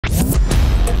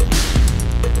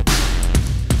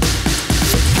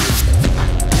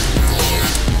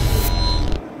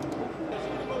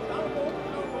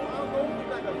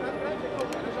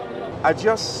I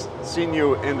just seen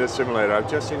you in the simulator. I've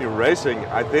just seen you racing.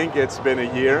 I think it's been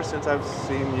a year since I've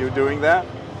seen you doing that.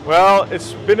 Well,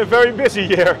 it's been a very busy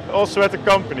year, also at the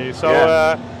company. So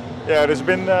yeah, there's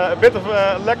been a bit of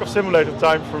a lack of simulator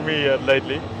time for me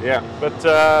lately. Yeah. But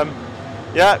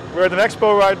yeah, we're at an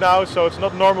expo right now, so it's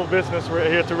not normal business. We're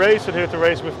here to race and here to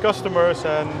race with customers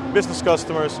and business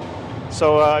customers.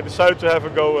 So I decided to have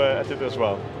a go at it as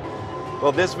well.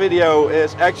 Well, this video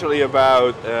is actually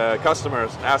about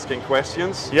customers asking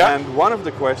questions. Yeah. And one of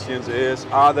the questions is,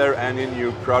 are there any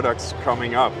new products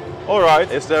coming up? All right.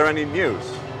 Is there any news?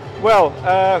 Well,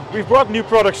 we've brought new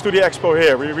products to the expo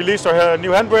here. We released our new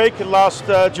handbrake last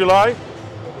July,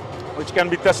 which can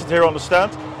be tested here on the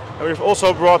stand. And we've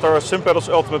also brought our SimPedals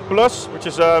Ultimate Plus, which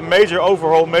is a major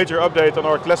overhaul, major update on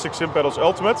our classic SimPedals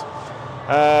Ultimate.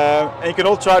 And you can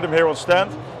all try them here on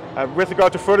stand. With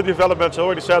regard to further developments, I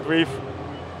already said we've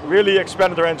really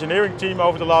expanded our engineering team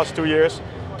over the last 2 years.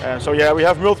 So yeah, we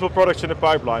have multiple products in the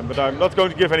pipeline, but I'm not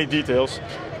going to give any details.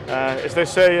 As they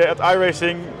say at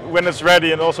iRacing, when it's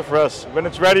ready, and also for us, when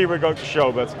it's ready we're going to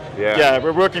show, but yeah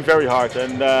we're working very hard.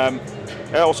 And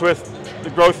also with the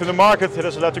growth in the market, it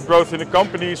has led to growth in the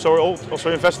company, so we're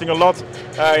also investing a lot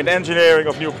in engineering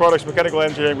of new products, mechanical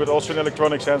engineering, but also in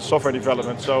electronics and software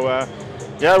development. So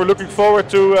yeah, we're looking forward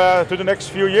to the next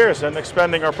few years and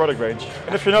expanding our product range.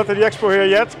 And if you're not at the expo here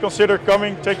yet, consider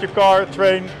coming, take your car,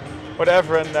 train,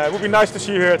 whatever, and it would be nice to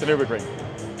see you here at the Nürburgring.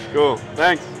 Cool,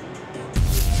 thanks.